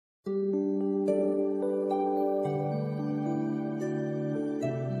Hello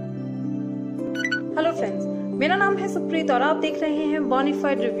friends, मेरा नाम है सुप्रीत और आप देख रहे हैं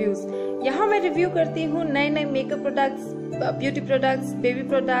बोनाफाइड रिव्यूज। यहाँ मैं रिव्यू करती हूँ नए नए makeup products, beauty products, baby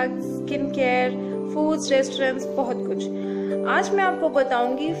products, skin care, foods, restaurants, बहुत कुछ। आज मैं आपको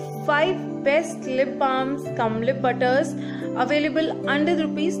बताऊंगी 5 बेस्ट लिप बाम्स कम लिप बटर्स अवेलेबल अंडर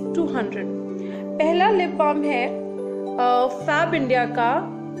 ₹200। पहला लिप बाम है फैब इंडिया का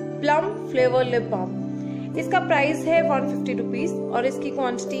प्लम फ्लेवर लिप बाम। इसका प्राइस है ₹150 और इसकी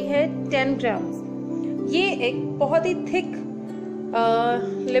क्वांटिटी है 10 ग्राम्स। ये एक बहुत ही थिक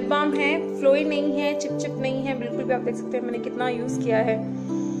लिप बाम है, फ्लोई नहीं है, चिपचिप नहीं है, बिल्कुल भी। आप देख सकते हैं मैंने कितना यूज किया है।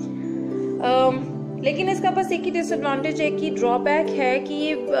 लेकिन इसका बस एक ही डिसएडवांटेज है कि ड्रॉबैक है कि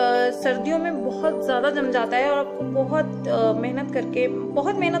ये सर्दियों में बहुत ज्यादा जम जाता है और आपको बहुत मेहनत करके,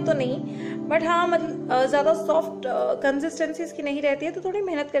 बहुत मेहनत तो नहीं बट हाँ मतलब ज्यादा सॉफ्ट कंसिस्टेंसी इसकी नहीं रहती है, तो थोड़ी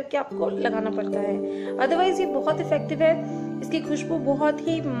मेहनत करके आपको लगाना पड़ता है। अदरवाइज ये बहुत इफेक्टिव है। इसकी खुशबू बहुत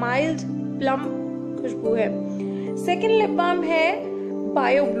ही माइल्ड प्लम खुशबू है। सेकेंड लिप बाम है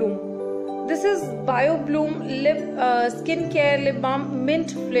bio Bloom. This is bio Bloom lip skin care lip balm mint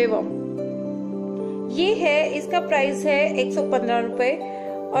flavour. ये है, इसका प्राइस है ₹115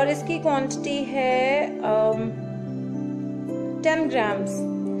 और इसकी क्वांटिटी है 10 ग्राम्स।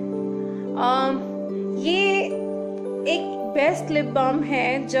 ये एक बेस्ट लिप बाम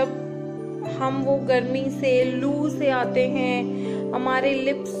है जब हम वो गर्मी से, लू से आते हैं, हमारे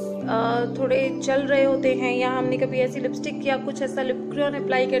लिप्स थोड़े जल रहे होते हैं, या हमने कभी ऐसी लिपस्टिक या कुछ ऐसा लिप क्रेयॉन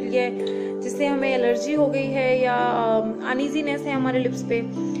अप्लाई कर लिया है जिससे हमें एलर्जी हो गई है या अनईजीनेस है हमारे लिप्स पे।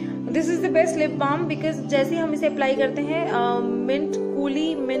 This is the best lip balm because जैसे हम इसे अप्लाई करते हैं मिंट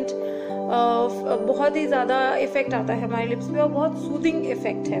कूली मिंट बहुत ही ज्यादा इफेक्ट आता है हमारे लिप्स पे और बहुत सूदिंग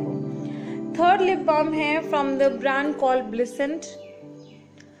इफेक्ट है वो। थर्ड लिप बाम है फ्रॉम द ब्रांड कॉल्ड ब्लिसेंट।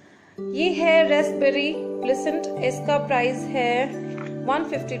 ये है रेस्पबेरी ब्लिसेंट। इसका प्राइस है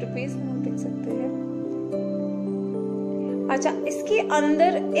 ₹150, आप देख सकते हैं। अच्छा, इसके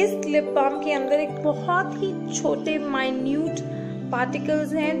अंदर, इस लिप बाम के अंदर एक बहुत ही छोटे माइन्यूट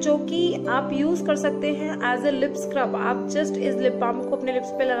पार्टिकल्स हैं जो कि आप यूज कर सकते हैं एज अ लिप स्क्रब। आप जस्ट इस लिप बाम को अपने लिप्स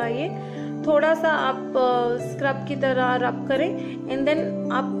पे लगाइए, थोड़ा सा आप स्क्रब की तरह रब करें एंड देन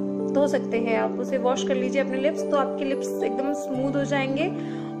आप धो सकते हैं। आप उसे वॉश कर लीजिए अपने लिप्स, तो आपके लिप्स एकदम स्मूथ हो जाएंगे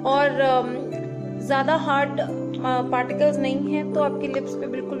और ज्यादा हार्ड पार्टिकल्स नहीं है, तो आपके लिप्स पे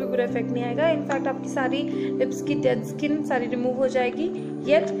बिल्कुल भी बुरा इफेक्ट नहीं आएगा। इनफैक्ट आपकी सारी लिप्स की डेड स्किन सारी रिमूव हो जाएगी,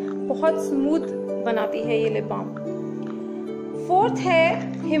 येट बहुत स्मूथ बनाती है ये लिप बाम। फोर्थ है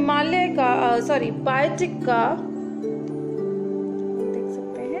हिमालय का बायोटिक का, देख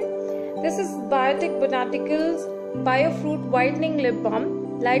सकते हैं। This is biotic botanicals bio fruit whitening lip balm,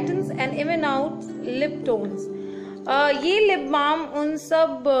 lightens and even out lip tones. ये लिप बाम उन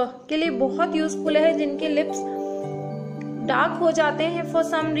सब के लिए बहुत यूजफुल है जिनके लिप्स डार्क हो जाते हैं फॉर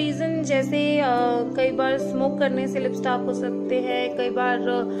सम रीजन। जैसे कई बार स्मोक करने से लिप्स डार्क हो सकते हैं, कई बार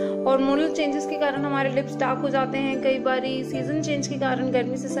हार्मोनल चेंजेस के कारण हमारे लिप्स डार्क हो जाते हैं, कई बार सीजन चेंज के कारण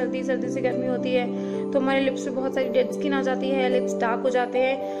गर्मी से सर्दी, सर्दी से गर्मी होती है तो हमारे लिप्स पे बहुत सारी डेड स्किन आ जाती है, लिप्स डार्क हो जाते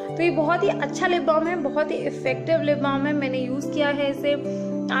हैं। तो ये बहुत ही अच्छा लिप बाम है, बहुत ही इफेक्टिव लिप बाम है। मैंने यूज किया है इसे।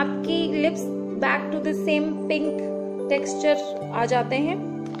 आपकी lips back to the same pink texture आ जाते हैं।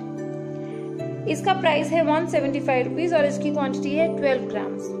 इसका प्राइस है ₹175 और इसकी क्वांटिटी है 12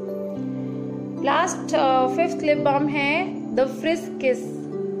 grams. Last fifth lip balm है द फ्रिज किस।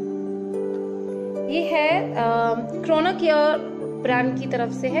 ये है क्रोनो केयर ब्रांड की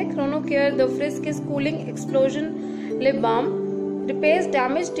तरफ से है। क्रोनो केयर द फ्रिज किस cooling explosion lip balm repairs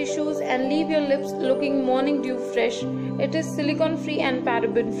damaged tissues and leave your lips looking morning dew fresh. It is silicone free and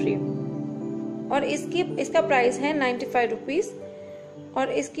paraben free. और इसका प्राइस है ₹95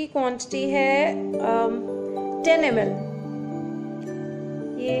 और इसकी क्वांटिटी है 10 ml।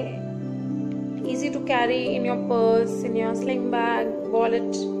 ये easy to carry in your purse, in your sling bag,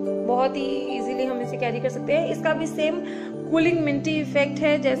 wallet, बहुत ही easily हम इसे कैरी कर सकते हैं। इसका भी सेम कूलिंग मिंटी इफेक्ट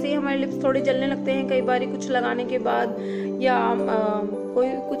है। जैसे ही हमारे लिप्स थोड़े जलने लगते हैं कई बार कुछ लगाने के बाद, या कोई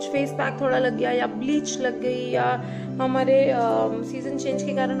कुछ फेस पैक थोड़ा लग गया या ब्लीच लग गई, या हमारे सीजन चेंज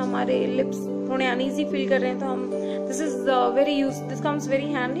के कारण हमारे लिप्स थोड़े अनईजी फील कर रहे हैं, तो हम this comes very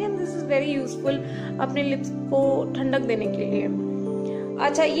handy and this is very useful अपने लिप्स को ठंडक देने के लिए।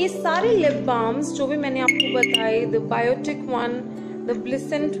 अच्छा, ये सारे लिप बाम्स जो भी मैंने आपको बताए, the biotic one, the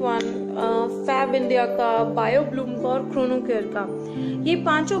ब्लिसेंट one, fab India का, बायो ब्लूम का और क्रोनो केयर का, ये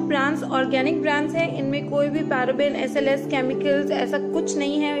पांचों ब्रांड्स ऑर्गेनिक ब्रांड्स हैं। इनमें कोई भी पैराबेन, SLS केमिकल्स ऐसा कुछ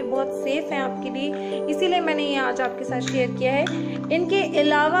नहीं है। ये बहुत सेफ है आपके लिए, इसीलिए मैंने ये आज आपके साथ शेयर किया है। इनके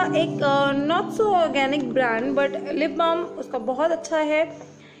अलावा एक not so organic brand but lip balm उसका बहुत अच्छा है।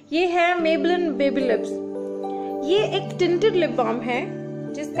 ये है मेबलिन बेबी लिप्स। ये एक टिंटेड लिप बाम है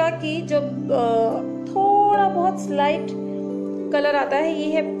जिसका कि जब थोड़ा बहुत स्लाइट कलर आता है, ये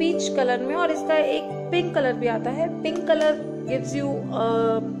है पीच कलर में, और इसका एक पिंक कलर भी आता है। Pink colour gives you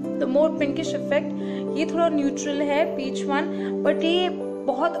the more pinkish effect. ये थोड़ा न्यूट्रल है पीच वन, बट ये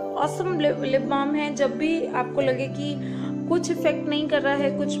बहुत ऑसम लिप बाम है। जब भी आपको लगे कि कुछ इफेक्ट नहीं कर रहा है,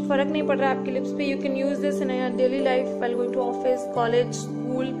 कुछ फर्क नहीं पड़ रहा है आपके लिप्स पे, you can use this in your daily life while going to office, college,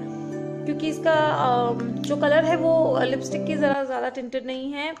 school, क्योंकि इसका जो कलर है वो लिपस्टिक की जरा ज्यादा टिंटेड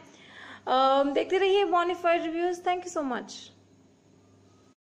नहीं है। देखते रहिए bonafide reviews. Thank you so much.